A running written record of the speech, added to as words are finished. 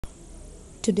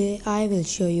Today I will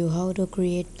show you how to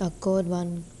create a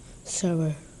Code1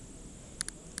 server.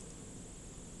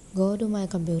 Go to my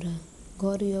computer,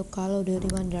 go to your Call of Duty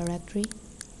 1 directory,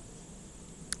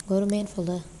 go to main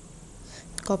folder,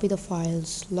 copy the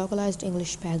files localized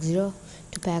English pack 0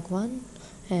 to pack 1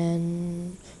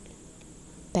 and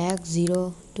pack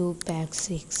 0 to pack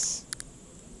 6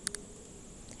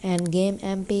 and game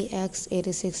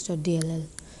mp.exe86.dll.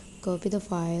 Copy the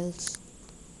files,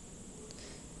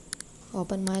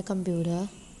 open my computer,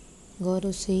 go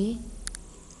to C,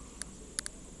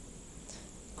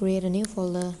 create a new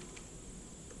folder,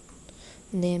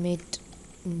 name it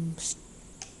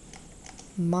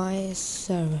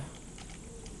MyServer.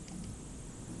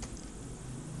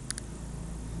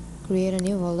 Create a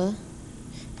new folder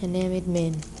and name it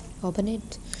main. Open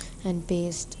it and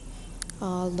paste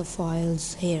all the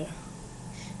files here.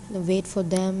 Wait for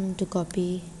them to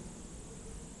copy.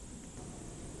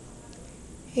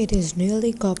 It is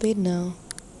nearly copied now.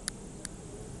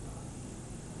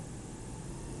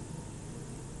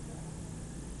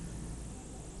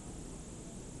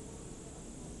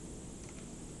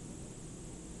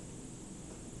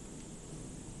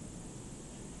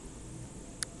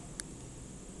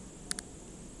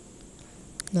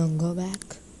 Now go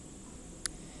back.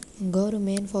 Go to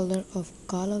main folder of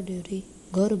Call of Duty.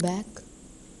 Go to back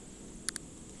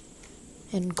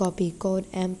and copy code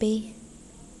MP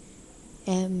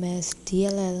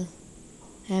msdll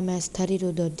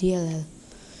ms32.dll.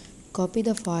 Copy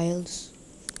the files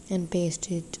and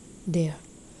paste it there.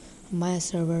 My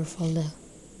server folder.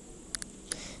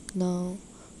 Now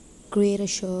create a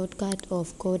shortcut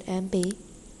of code MP.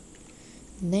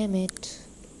 Name it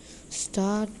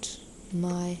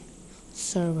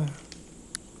StartMyServer.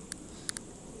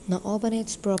 Now open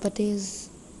its properties,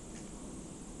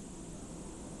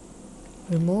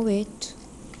 remove it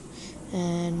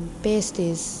and paste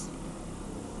this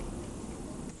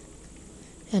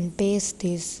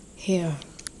here.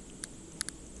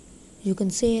 You can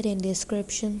see it in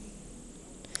description.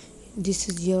 This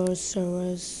is your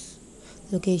server's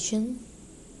location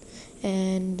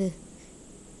and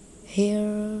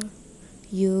here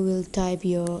you will type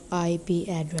your IP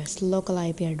address, local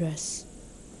IP address,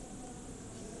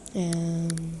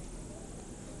 and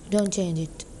don't change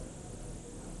it.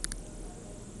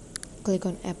 Click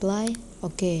on apply.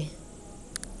 Okay,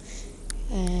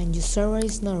 and your server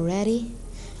is not ready,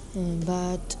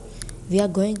 but we are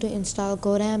going to install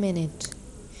CoDMP in it.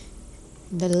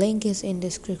 The link is in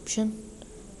description.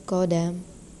 CoDMP,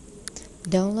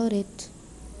 download it.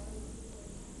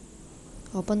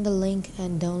 Open the link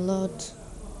and download.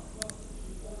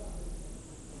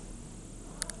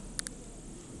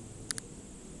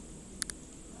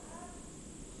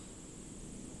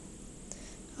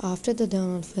 After the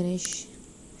download finish,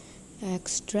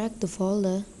 extract the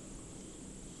folder.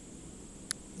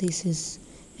 This is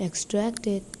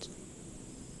extracted.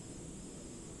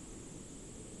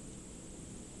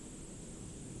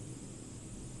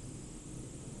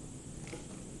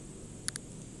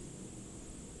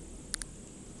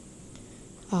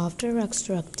 After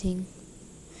extracting,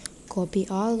 copy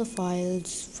all the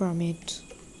files from it.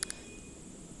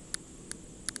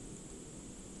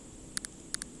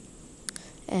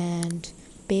 And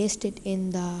paste it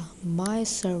in the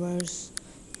MyServer's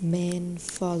main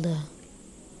folder.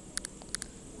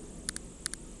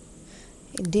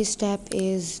 This step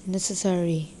is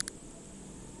necessary,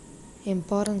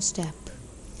 important step.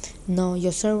 Now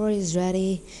your server is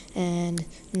ready and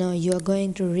now you are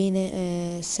going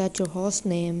to set your host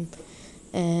name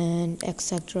and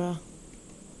etc.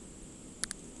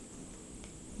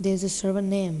 There's a server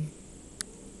name.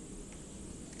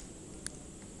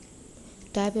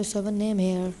 Type your server name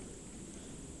here.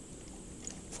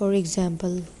 For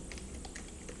example,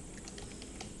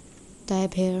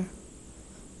 type here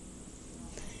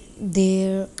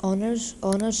their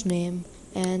owner's name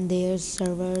and their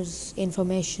server's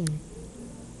information.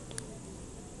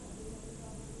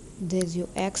 There's your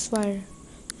XY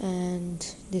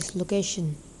and this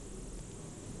location.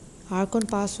 Archon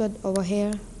password over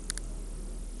here,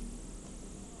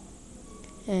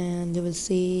 and you will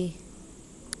see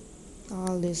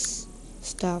all this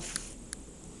stuff.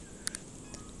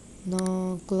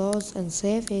 Now close and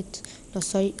save it. Now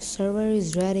server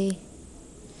is ready.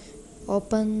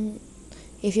 Open.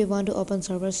 If you want to open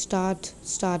server, start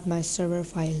MyServer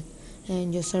file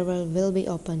and your server will be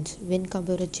opened. Win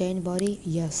computer change body,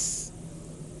 yes.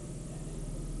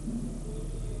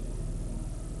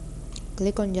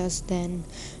 Click on yes, then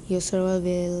your server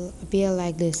will appear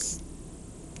like this.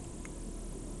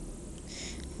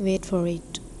 Wait for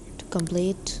it to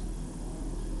complete.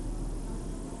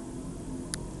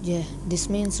 Yeah, this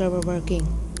means server working.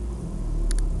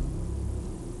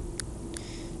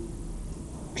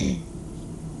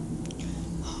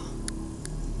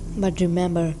 But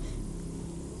remember,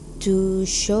 to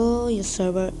show your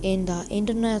server in the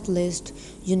internet list,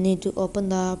 you need to open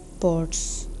the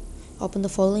ports. Open the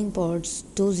following ports: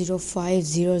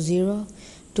 20500,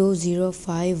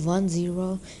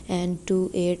 20510, and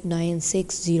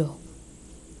 28960.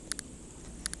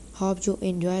 Hope you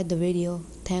enjoyed the video.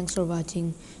 Thanks for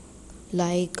watching.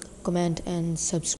 Like, comment, and subscribe.